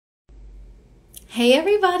Hey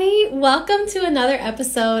everybody, welcome to another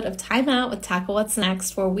episode of Timeout with Tackle What's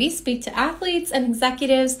Next, where we speak to athletes and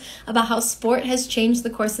executives about how sport has changed the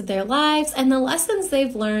course of their lives and the lessons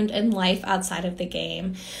they've learned in life outside of the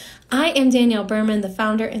game. I am Danielle Berman, the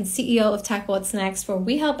founder and CEO of Tackle What's Next, where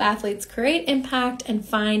we help athletes create impact and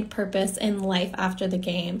find purpose in life after the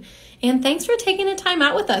game. And thanks for taking the time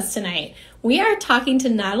out with us tonight. We are talking to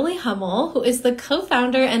Natalie Hummel, who is the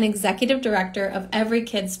co-founder and executive director of Every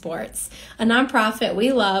Kid Sports, a nonprofit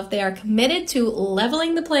we love. They are committed to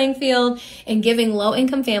leveling the playing field and giving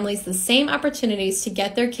low-income families the same opportunities to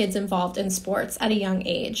get their kids involved in sports at a young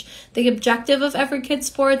age. The objective of Every Kid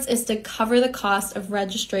Sports is to cover the cost of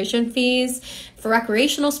registration fees for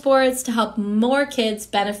recreational sports to help more kids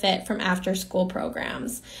benefit from after-school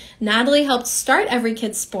programs. Natalie helped start Every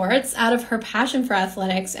Kid Sports out of her passion for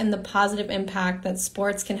athletics and the positive impact that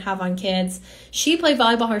sports can have on kids. She played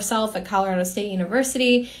volleyball herself at Colorado State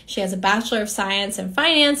University. She has a Bachelor of Science in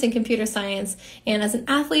Finance and Computer Science. And as an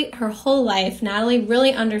athlete her whole life, Natalie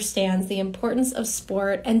really understands the importance of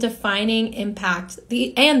sport and defining impact,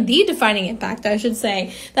 the defining impact, I should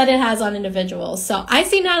say, that it has on individuals. So I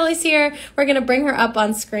see Natalie's here. We're going to bring her up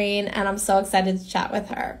on screen, and I'm so excited to chat with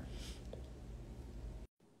her.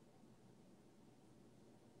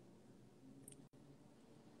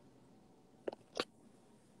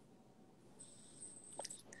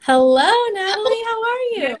 Hello, Natalie. How are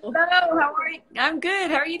you? Hello, how are you? I'm good.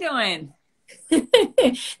 How are you doing?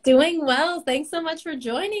 Doing well. Thanks so much for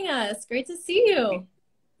joining us. Great to see you.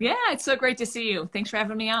 Yeah, it's so great to see you. Thanks for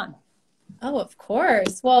having me on. Oh, of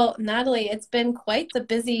course. Well, Natalie, it's been quite the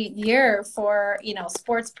busy year for,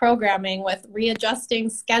 sports programming with readjusting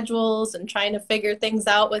schedules and trying to figure things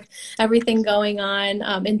out with everything going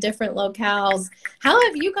on in different locales. How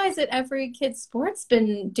have you guys at Every Kid Sports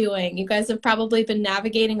been doing? You guys have probably been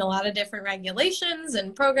navigating a lot of different regulations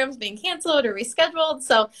and programs being canceled or rescheduled.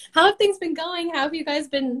 So how have things been going? How have you guys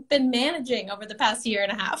been managing over the past year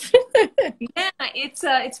and a half? Yeah,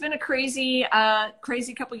 it's been a crazy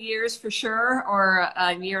couple years for sure, or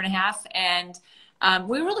a year and a half. And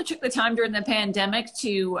we really took the time during the pandemic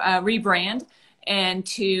to rebrand and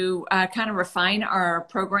to kind of refine our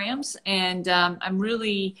programs. And I'm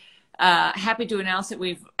really happy to announce that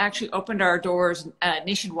we've actually opened our doors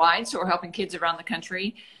nationwide. So we're helping kids around the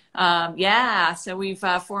country. So we've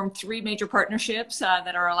formed 3 major partnerships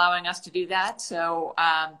that are allowing us to do that. So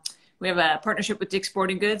we have a partnership with Dick's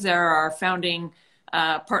Sporting Goods. They're our founding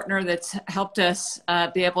partner that's helped us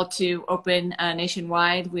be able to open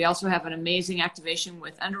nationwide. We also have an amazing activation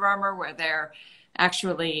with Under Armour, where they're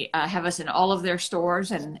actually have us in all of their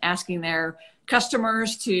stores and asking their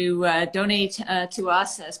customers to donate to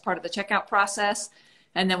us as part of the checkout process.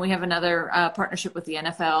 And then we have another partnership with the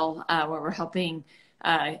NFL where we're helping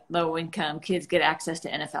low-income kids get access to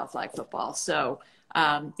NFL flag football. So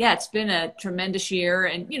it's been a tremendous year,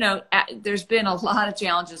 and there's been a lot of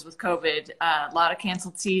challenges with COVID, a lot of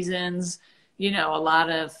canceled seasons, a lot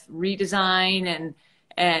of redesign,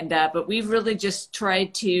 but we've really just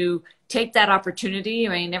tried to take that opportunity.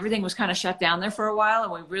 I mean, everything was kind of shut down there for a while,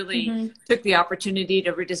 and we really took the opportunity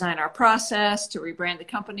to redesign our process, to rebrand the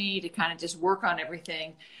company, to kind of just work on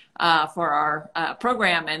everything for our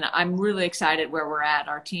program. And I'm really excited where we're at.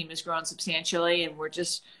 Our team has grown substantially, and we're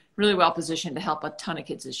just really well positioned to help a ton of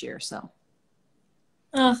kids this year. So,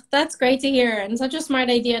 oh, that's great to hear, and such a smart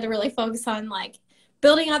idea to really focus on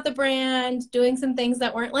building out the brand, doing some things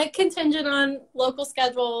that weren't contingent on local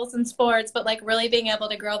schedules and sports, but really being able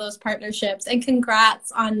to grow those partnerships. And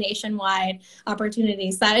congrats on nationwide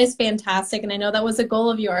opportunities. That is fantastic, and I know that was a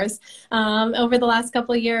goal of yours over the last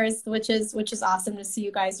couple of years, which is awesome to see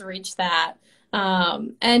you guys reach that.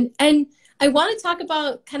 And I want to talk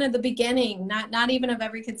about kind of the beginning, not even of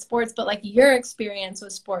Every Kid Sports, but your experience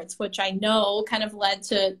with sports, which I know kind of led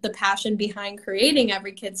to the passion behind creating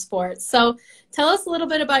Every Kid Sports. So tell us a little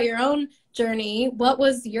bit about your own journey. What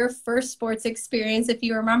was your first sports experience, if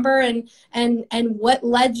you remember, and what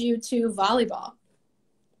led you to volleyball?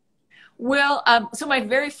 Well, so my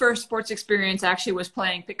very first sports experience actually was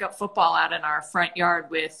playing pickup football out in our front yard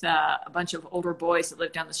with a bunch of older boys that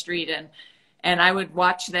lived down the street. And I would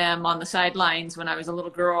watch them on the sidelines when I was a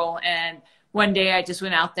little girl. And one day I just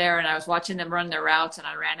went out there and I was watching them run their routes, and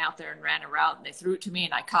I ran out there and ran a route, and they threw it to me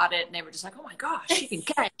and I caught it, and they were just like, "Oh my gosh, she can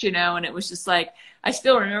catch," and it was just I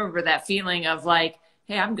still remember that feeling of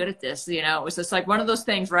hey, I'm good at this. It was just one of those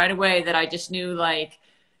things right away that I just knew I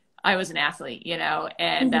was an athlete,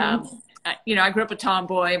 and I grew up a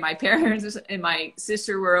tomboy. My parents and my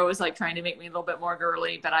sister were always trying to make me a little bit more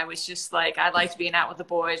girly, but I was just I liked being out with the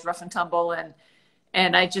boys, rough and tumble.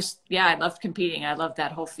 And I just, I loved competing. I loved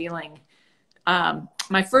that whole feeling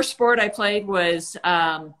my first sport I played was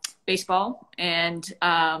baseball, and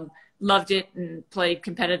loved it and played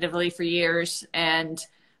competitively for years. And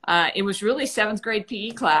it was really seventh grade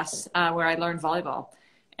PE class where I learned volleyball.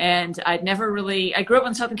 And I grew up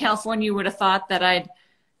in Southern California. You would have thought that I'd,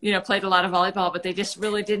 played a lot of volleyball, but they just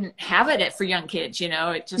really didn't have it for young kids.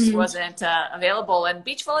 It just wasn't available. And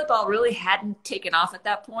beach volleyball really hadn't taken off at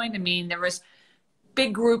that point. I mean, there was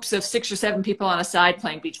big groups of 6 or 7 people on a side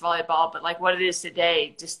playing beach volleyball, but like what it is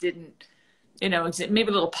today just didn't,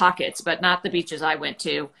 maybe little pockets, but not the beaches I went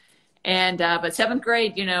to. And, but seventh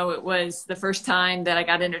grade, it was the first time that I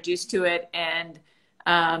got introduced to it. And,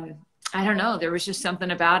 I don't know, there was just something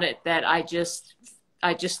about it that I just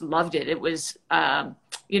loved it. It was,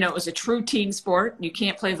 it was a true team sport. You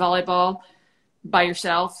can't play volleyball by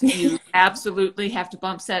yourself. You absolutely have to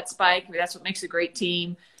bump set spike. That's what makes a great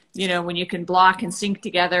team. When you can block and sync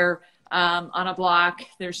together on a block,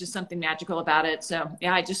 there's just something magical about it. So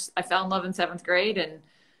yeah, I fell in love in seventh grade and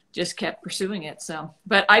just kept pursuing it. So,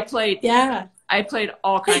 but I played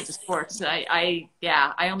all kinds of sports. I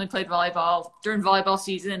only played volleyball during volleyball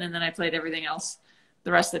season, and then I played everything else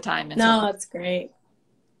the rest of the time. No, that's great.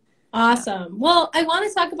 Awesome. Well, I want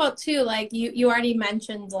to talk about too, like you already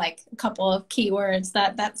mentioned like a couple of keywords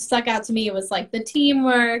that stuck out to me. It was like the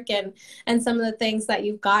teamwork and some of the things that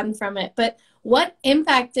you've gotten from it. But what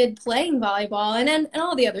impact did playing volleyball and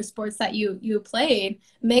all the other sports that you played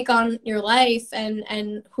make on your life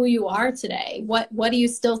and who you are today? What do you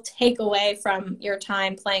still take away from your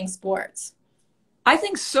time playing sports? I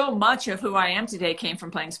think so much of who I am today came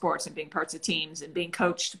from playing sports and being parts of teams and being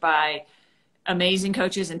coached by amazing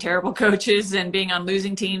coaches and terrible coaches and being on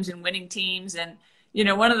losing teams and winning teams. And,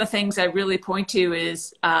 one of the things I really point to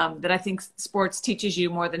is that I think sports teaches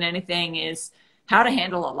you more than anything is how to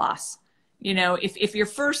handle a loss. If your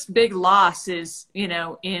first big loss is,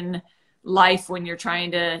 in life when you're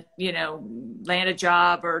trying to, land a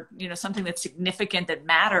job or, something that's significant that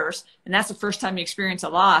matters, and that's the first time you experience a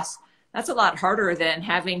loss, that's a lot harder than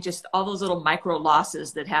having just all those little micro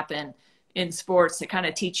losses that happen in sports that kind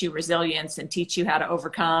of teach you resilience and teach you how to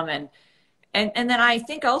overcome. And then I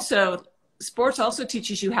think also sports also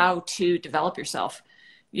teaches you how to develop yourself.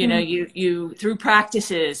 You through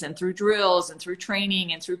practices and through drills and through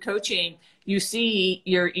training and through coaching, you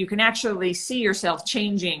can actually see yourself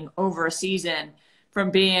changing over a season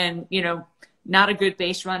from being, not a good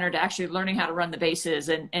base runner to actually learning how to run the bases.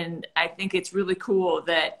 And I think it's really cool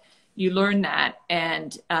that you learn that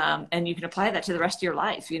and you can apply that to the rest of your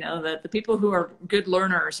life. The people who are good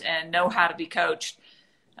learners and know how to be coached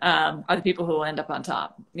are the people who will end up on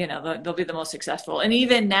top. They'll be the most successful. And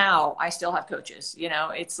even now I still have coaches.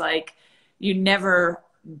 It's like you're never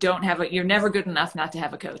good enough not to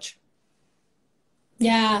have a coach.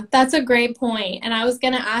 Yeah, that's a great point. And I was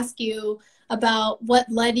going to ask you about what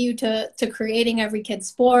led you to creating Every Kid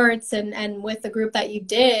Sports and with the group that you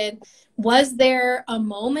did. Was there a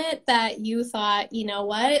moment that you thought, you know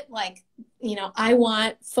what, I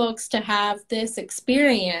want folks to have this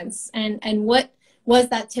experience? And what was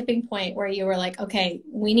that tipping point where you were like, okay,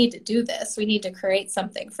 we need to do this. We need to create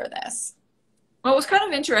something for this? Well, it was kind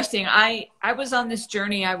of interesting. I was on this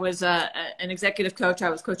journey. I was an executive coach. I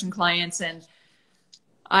was coaching clients, and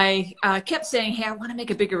I kept saying, hey, I want to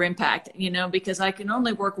make a bigger impact, because I can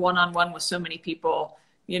only work one-on-one with so many people,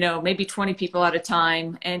 maybe 20 people at a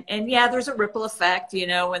time. And yeah, there's a ripple effect,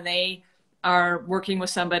 when they are working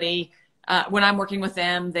with somebody, when I'm working with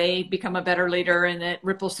them, they become a better leader and it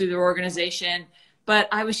ripples through their organization. But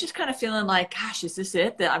I was just kind of feeling like, gosh, is this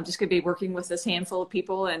it? That I'm just going to be working with this handful of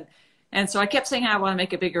people. And so I kept saying, I want to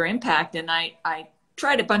make a bigger impact. And I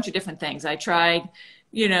tried a bunch of different things. I tried,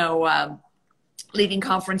 leading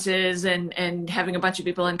conferences and having a bunch of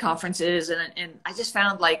people in conferences. And I just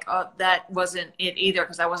found like, oh, that wasn't it either,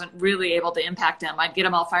 because I wasn't really able to impact them. I'd get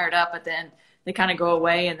them all fired up, but then they kind of go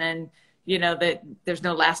away, and then, that there's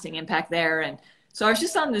no lasting impact there. And so I was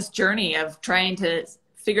just on this journey of trying to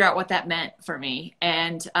figure out what that meant for me.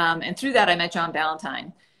 And through that, I met John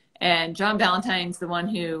Ballantyne. And John Ballantyne's the one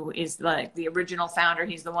who is like the original founder.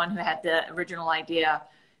 He's the one who had the original idea,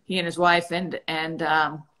 he and his wife.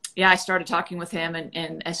 Yeah, I started talking with him,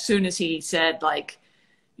 and as soon as he said, that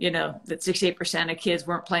 68% of kids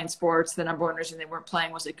weren't playing sports, the number one reason they weren't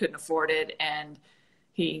playing was they couldn't afford it. And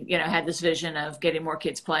he, had this vision of getting more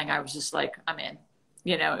kids playing. I was just like, I'm in.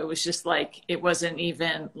 It was just like, it wasn't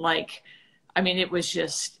even like, it was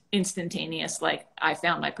just instantaneous. Like I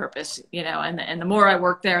found my purpose, and the more I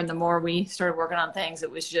worked there and the more we started working on things,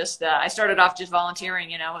 it was just, I started off just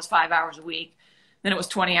volunteering, it was 5 hours a week, then it was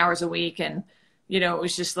 20 hours a week. And it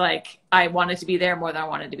was just like I wanted to be there more than I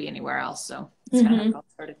wanted to be anywhere else. So it's kind of how it all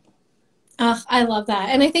started. Oh, I love that.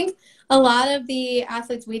 And I think a lot of the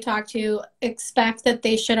athletes we talk to expect that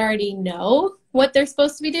they should already know what they're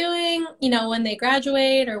supposed to be doing, when they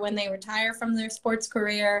graduate or when they retire from their sports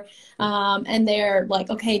career. And they're like,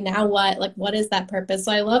 okay, now what? Like, what is that purpose?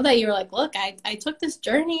 So I love that you're like, look, I took this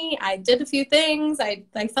journey. I did a few things. I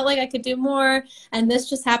felt like I could do more. And this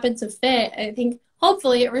just happened to fit. I think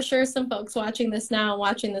hopefully it reassures some folks watching this now,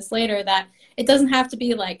 watching this later, that it doesn't have to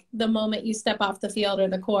be like the moment you step off the field or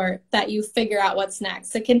the court that you figure out what's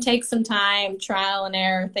next. It can take some time, trial and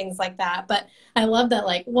error, things like that. But I love that,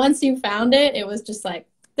 like, once you found it, it was just like,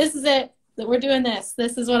 this is it. We're doing this.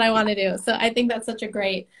 This is what I want to do. So I think that's such a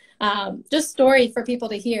great just story for people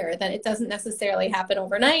to hear, that it doesn't necessarily happen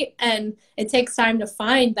overnight and it takes time to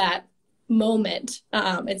find that moment.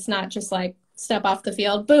 It's not just like, step off the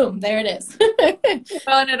field, boom, there it is.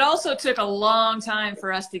 Well, and it also took a long time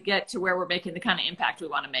for us to get to where we're making the kind of impact we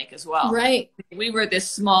want to make as well. Right. We were this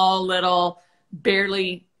small little,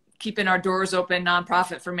 barely keeping our doors open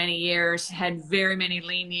nonprofit for many years, had very many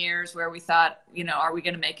lean years where we thought, are we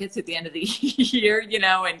going to make it to the end of the year,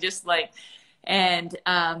 and just like, and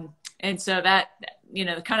so that,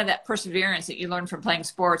 kind of that perseverance that you learn from playing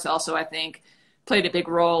sports also, I think, played a big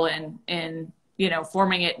role in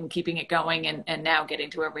forming it and keeping it going and now getting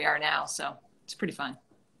to where we are now. So it's pretty fun.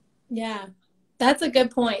 Yeah, that's a good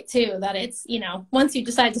point too, that it's, once you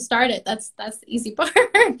decide to start it, that's the easy part.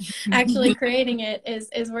 Actually creating it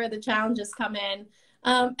is where the challenges come in.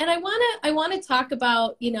 And I want to talk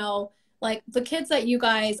about, like the kids that you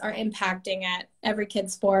guys are impacting at Every Kid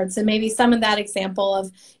Sports, and maybe some of that example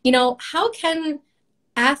of, how can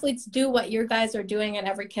athletes do what you guys are doing at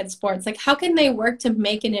Every Kid Sports? Like, how can they work to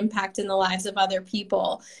make an impact in the lives of other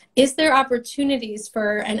people? Is there opportunities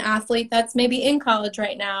for an athlete that's maybe in college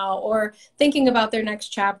right now or thinking about their next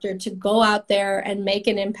chapter to go out there and make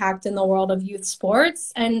an impact in the world of youth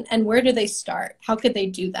sports? And where do they start? How could they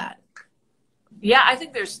do that? Yeah, I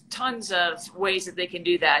think there's tons of ways that they can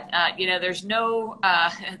do that. There's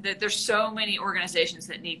there's so many organizations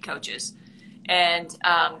that need coaches. And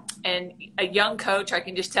a young coach, I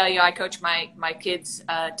can just tell you, I coach my kids'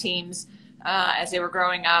 teams as they were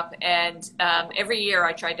growing up. And every year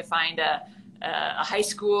I tried to find a high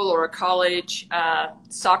school or a college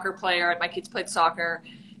soccer player. My kids played soccer,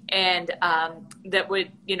 and that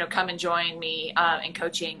would come and join me in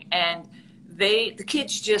coaching. And the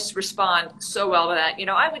kids just respond so well to that.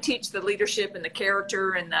 I would teach the leadership and the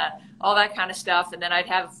character and all that kind of stuff, and then I'd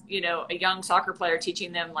have a young soccer player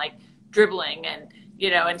teaching them like dribbling, and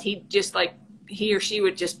and he or she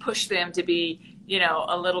would just push them to be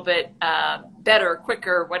a little bit better,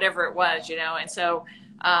 quicker, whatever it was, and so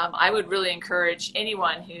I would really encourage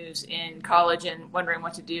anyone who's in college and wondering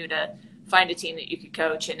what to do to find a team that you could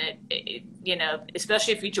coach. And it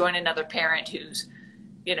especially if you join another parent who's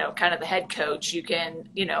kind of the head coach, you can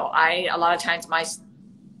a lot of times my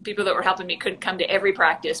people that were helping me couldn't come to every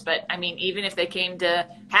practice, but I mean, even if they came to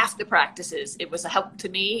half the practices, it was a help to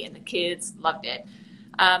me and the kids loved it.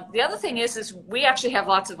 The other thing is we actually have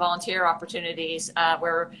lots of volunteer opportunities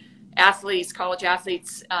where athletes, college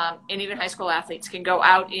athletes, and even high school athletes can go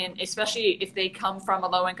out especially if they come from a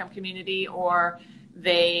low income community or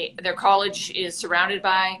their college is surrounded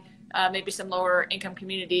by maybe some lower income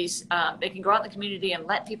communities. They can go out in the community and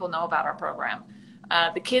let people know about our program.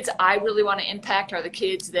 The kids I really want to impact are the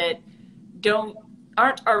kids that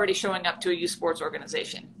aren't already showing up to a youth sports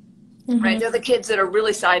organization, mm-hmm. right? They're the kids that are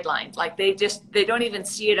really sidelined. Like they don't even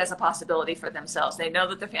see it as a possibility for themselves. They know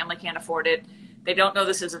that their family can't afford it. They don't know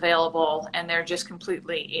this is available, and they're just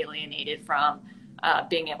completely alienated from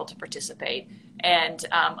being able to participate. And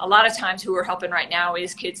a lot of times who we're helping right now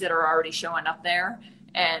is kids that are already showing up there.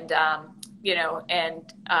 And,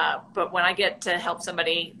 but when I get to help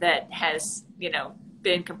somebody that has,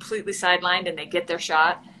 been completely sidelined and they get their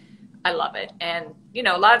shot, I love it. And,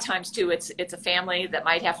 a lot of times too, it's a family that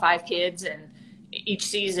might have 5 kids, and each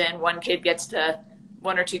season one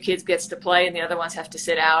or two kids gets to play and the other ones have to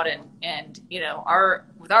sit out. And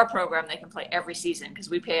with our program, they can play every season because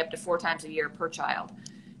we pay up to 4 times a year per child.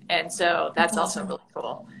 And so that's also really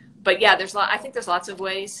cool. But yeah, I think there's lots of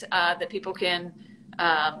ways that people can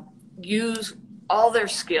use all their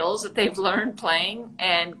skills that they've learned playing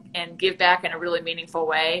and give back in a really meaningful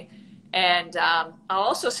way. And I'll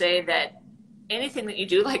also say that anything that you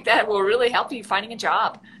do like that will really help you finding a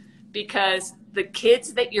job, because the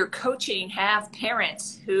kids that you're coaching have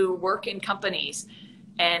parents who work in companies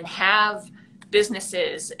and have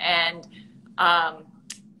businesses. And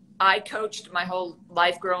I coached my whole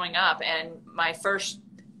life growing up, and my first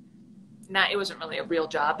it wasn't really a real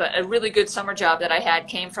job, but a really good summer job that I had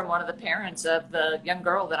came from one of the parents of the young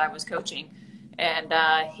girl that I was coaching. And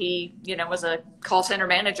he, you know, was a call center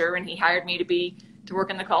manager, and he hired me to work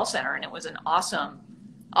in the call center. And it was an awesome,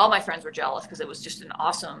 all my friends were jealous because it was just an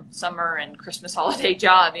awesome summer and Christmas holiday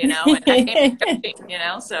job, you know, and I came coaching, you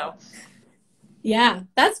know, so. Yeah,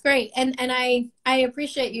 that's great. And I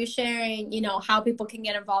appreciate you sharing, you know, how people can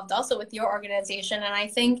get involved also with your organization. And I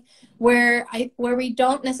think where we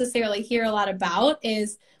don't necessarily hear a lot about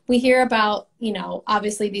is we hear about, you know,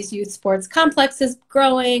 obviously these youth sports complexes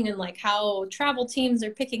growing and like how travel teams are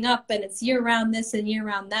picking up and it's year round this and year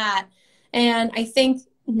round that. And I think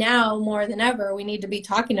now more than ever, we need to be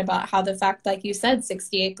talking about how the fact, like you said,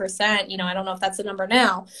 68%, you know, I don't know if that's the number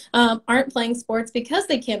now, aren't playing sports because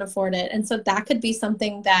they can't afford it. And so that could be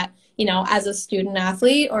something that, you know, as a student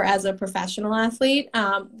athlete or as a professional athlete,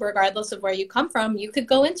 regardless of where you come from, you could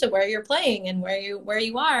go into where you're playing and where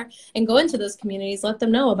you are and go into those communities, let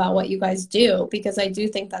them know about what you guys do, because I do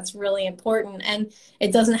think that's really important. And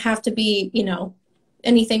it doesn't have to be, you know,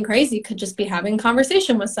 anything crazy. Could just be having a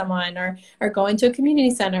conversation with someone or going to a community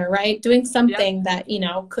center, right? Doing something that, you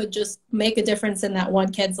know, could just make a difference in that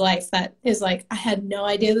one kid's life that is like, I had no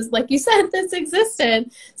idea this, like you said, this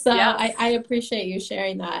existed. So I appreciate you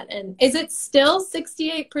sharing that. And is it still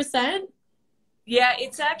 68%? Yeah,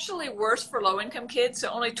 it's actually worse for low-income kids. So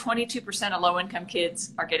only 22% of low-income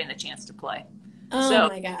kids are getting the chance to play. Oh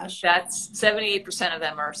my gosh. That's 78% of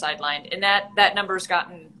them are sidelined. And that number's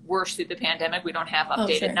gotten worse through the pandemic. We don't have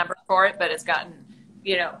updated numbers for it, but it's gotten,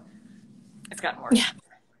 you know, it's gotten worse.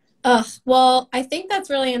 Yeah. Well, I think that's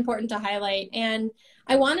really important to highlight. And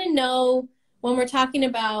I want to know, when we're talking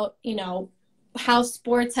about, you know, how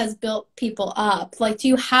sports has built people up, like, do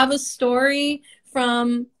you have a story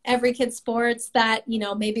from Every Kid Sports that, you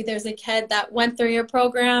know, maybe there's a kid that went through your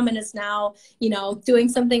program and is now, you know, doing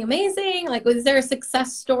something amazing? Like, was there a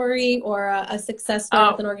success story or a success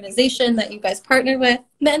story with an organization that you guys partnered with?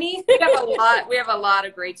 Many? We have a lot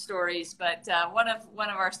of great stories, but one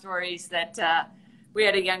of our stories that we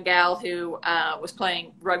had a young gal who was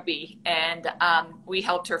playing rugby, and we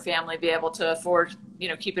helped her family be able to afford, you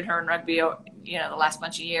know, keeping her in rugby, you know, the last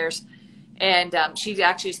bunch of years. And she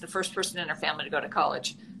actually is the first person in her family to go to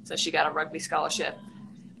college. So she got a rugby scholarship.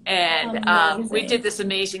 And we did this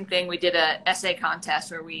amazing thing. We did an essay contest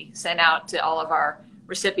where we sent out to all of our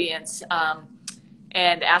recipients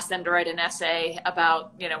and asked them to write an essay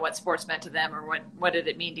about, you know, what sports meant to them, or what did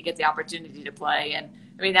it mean to get the opportunity to play. And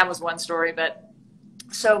I mean, that was one story, but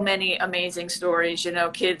so many amazing stories, you know,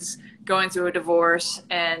 kids going through a divorce,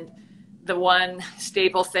 and the one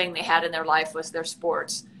staple thing they had in their life was their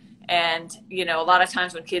sports. And, you know, a lot of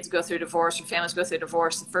times when kids go through divorce or families go through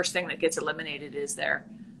divorce, the first thing that gets eliminated is their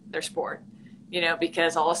sport, you know,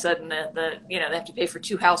 because all of a sudden you know, they have to pay for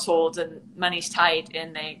 2 households and money's tight,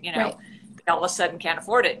 and they, you know, they all of a sudden can't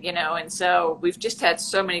afford it, you know. And so we've just had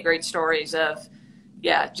so many great stories of,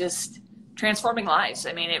 just transforming lives.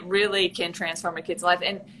 I mean, it really can transform a kid's life.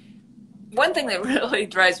 And one thing that really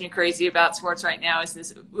drives me crazy about sports right now is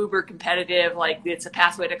this uber competitive, like, it's a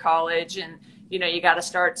pathway to college, and, you know, you got to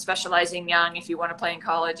start specializing young if you want to play in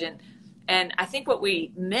college. And I think what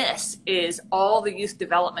we miss is all the youth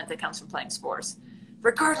development that comes from playing sports,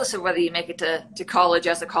 regardless of whether you make it to college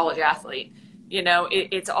as a college athlete. You know,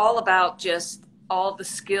 it's all about just all the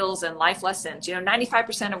skills and life lessons. You know,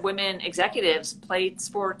 95% of women executives played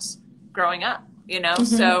sports growing up, you know,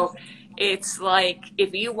 so it's like,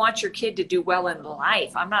 if you want your kid to do well in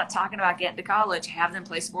life, I'm not talking about getting to college, have them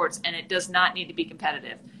play sports, and it does not need to be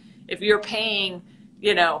competitive. If you're paying,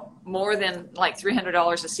 you know, more than like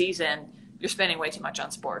 $300 a season, you're spending way too much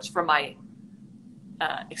on sports, from my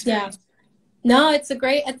experience. Yeah. No, that's a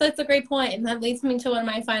great point. And that leads me to one of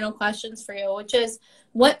my final questions for you, which is,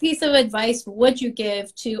 what piece of advice would you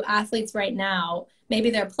give to athletes right now? Maybe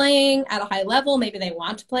they're playing at a high level, maybe they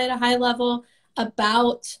want to play at a high level,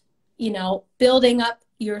 about, you know, building up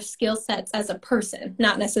your skill sets as a person,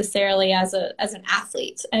 not necessarily as an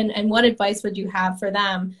athlete. And what advice would you have for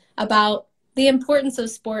them about the importance of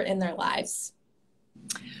sport in their lives?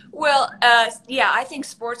 Well, I think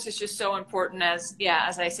sports is just so important, as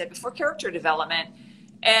I said before, character development.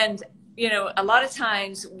 And, you know, a lot of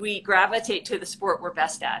times we gravitate to the sport we're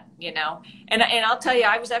best at, you know, and I'll tell you,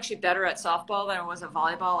 I was actually better at softball than I was at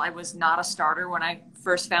volleyball. I was not a starter when I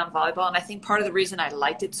first found volleyball. And I think part of the reason I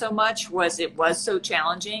liked it so much was it was so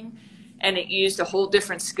challenging, and it used a whole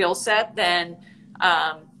different skill set than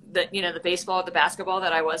the baseball, the basketball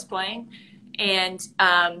that I was playing. And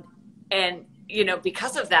you know,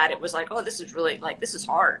 because of that, it was like, oh, this is really, like, this is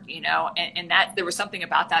hard, you know, and that there was something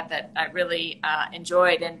about that I really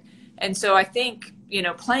enjoyed. And so I think, you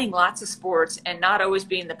know, playing lots of sports and not always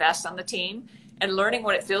being the best on the team, and learning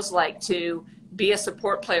what it feels like to be a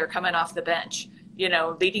support player coming off the bench, you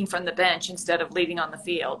know, leading from the bench instead of leading on the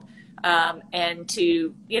field. And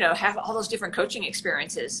to, you know, have all those different coaching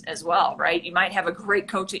experiences as well, right? You might have a great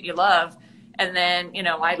coach that you love. And then, you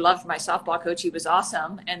know, I loved my softball coach. He was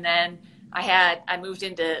awesome. And then I moved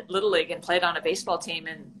into Little League and played on a baseball team.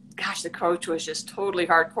 And gosh, the coach was just totally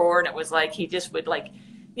hardcore. And it was like, he just would like,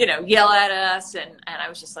 you know, yell at us. And I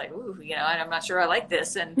was just like, ooh, you know, I'm not sure I like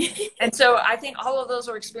this. And so I think all of those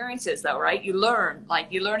are experiences though, right? You learn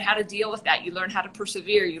how to deal with that. You learn how to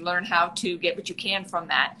persevere. You learn how to get what you can from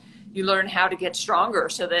that. You learn how to get stronger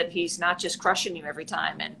so that he's not just crushing you every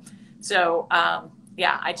time. And so,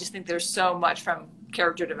 yeah, I just think there's so much from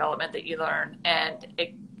character development that you learn. And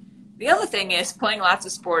the other thing is playing lots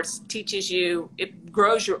of sports teaches you, it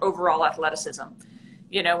grows your overall athleticism.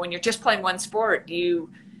 You know, when you're just playing one sport, you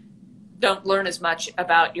don't learn as much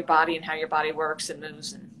about your body and how your body works and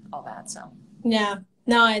moves and all that. So, yeah.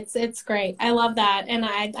 No, it's great. I love that. And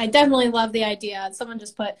I definitely love the idea. Someone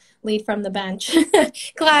just put lead from the bench.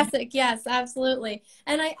 Classic. Yes, absolutely.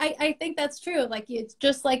 And I think that's true. Like, it's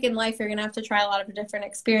just like in life, you're going to have to try a lot of different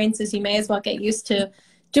experiences. You may as well get used to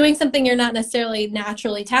doing something you're not necessarily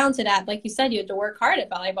naturally talented at. Like you said, you had to work hard at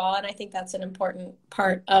volleyball. And I think that's an important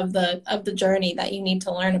part of the journey that you need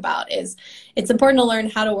to learn about. Is it's important to learn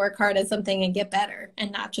how to work hard at something and get better,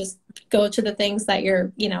 and not just go to the things that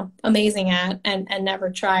you're, you know, amazing at, and never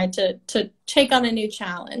try to take on a new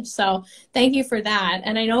challenge. So thank you for that.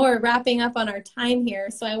 And I know we're wrapping up on our time here.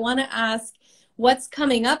 So I want to ask, what's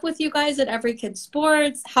coming up with you guys at Every Kid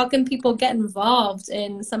Sports? How can people get involved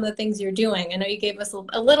in some of the things you're doing? I know you gave us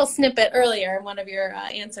a little snippet earlier in one of your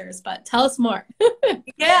answers, but tell us more.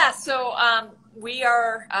 Yeah, so we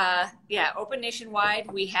are, open nationwide.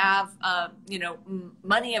 We have, you know,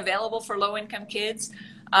 money available for low-income kids.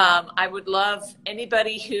 I would love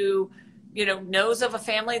anybody who, you know, knows of a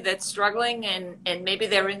family that's struggling and maybe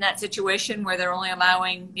they're in that situation where they're only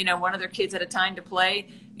allowing, you know, one of their kids at a time to play,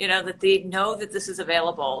 you know, that they know that this is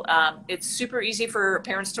available. It's super easy for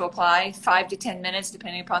parents to apply, 5 to 10 minutes,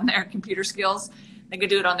 depending upon their computer skills. They can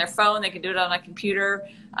do it on their phone. They can do it on a computer.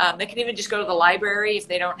 They can even just go to the library if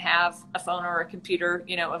they don't have a phone or a computer,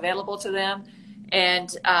 you know, available to them.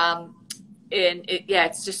 And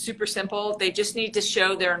it's just super simple. They just need to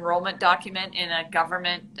show their enrollment document in a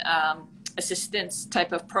government assistance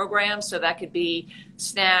type of program. So that could be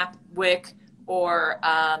SNAP, WIC, or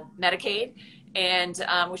Medicaid. And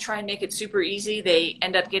we try and make it super easy. They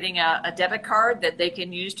end up getting a debit card that they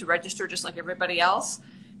can use to register just like everybody else.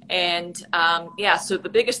 And so the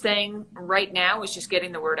biggest thing right now is just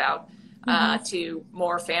getting the word out to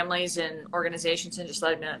more families and organizations, and just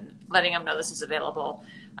letting them know this is available.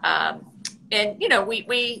 And, you know,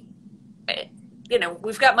 we've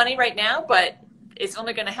got money right now, but it's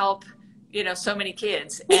only going to help, you know, so many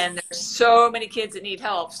kids, and there's so many kids that need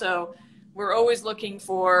help. So we're always looking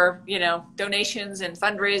for, you know, donations and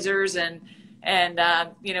fundraisers, and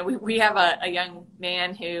you know, we have a young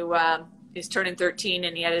man who is turning 13,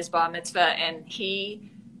 and he had his bar mitzvah, and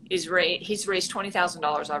he's raised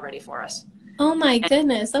 $20,000 already for us. Oh my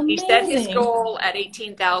goodness, amazing. He set his goal at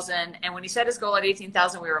 18,000, and when he set his goal at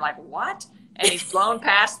 18,000, we were like, what? And he's blown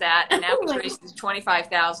past that, and now he's raised to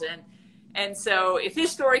 25,000. And so if his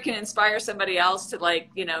story can inspire somebody else to, like,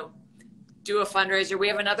 you know, do a fundraiser. We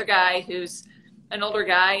have another guy who's an older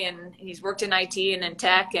guy, and he's worked in IT and in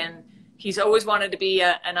tech, and he's always wanted to be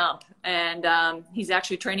an ump. And he's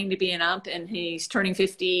actually training to be an ump, and he's turning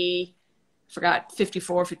 50,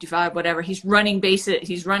 54, 55, whatever. He's running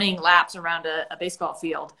laps around a baseball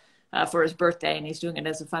field for his birthday, and he's doing it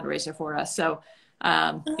as a fundraiser for us. So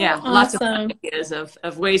awesome. Lots of ideas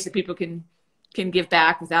of ways that people can give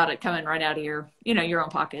back without it coming right out of your own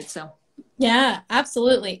pocket. So yeah,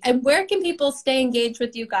 absolutely. And where can people stay engaged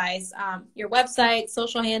with you guys? Your website,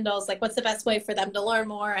 social handles, like what's the best way for them to learn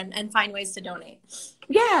more and find ways to donate?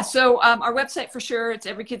 Yeah, so our website for sure, it's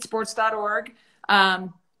everykidsports.org.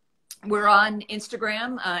 We're on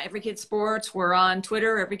Instagram, Every Kid Sports. We're on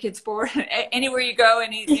Twitter, Every Kid Sport. Anywhere you go,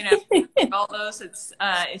 all those, it's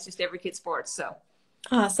just Every Kid Sports. So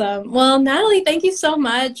awesome. Well, Natalie, thank you so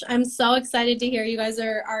much. I'm so excited to hear you guys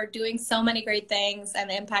are doing so many great things, and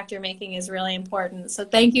the impact you're making is really important. So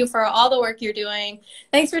thank you for all the work you're doing.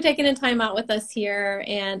 Thanks for taking the time out with us here.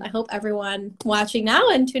 And I hope everyone watching now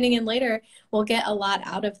and tuning in later will get a lot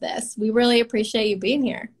out of this. We really appreciate you being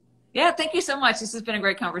here. Yeah, thank you so much. This has been a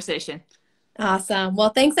great conversation. Awesome. Well,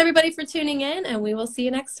 thanks everybody for tuning in, and we will see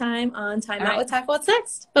you next time on Timeout with Tackle What's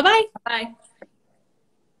Next. Bye-bye. Bye.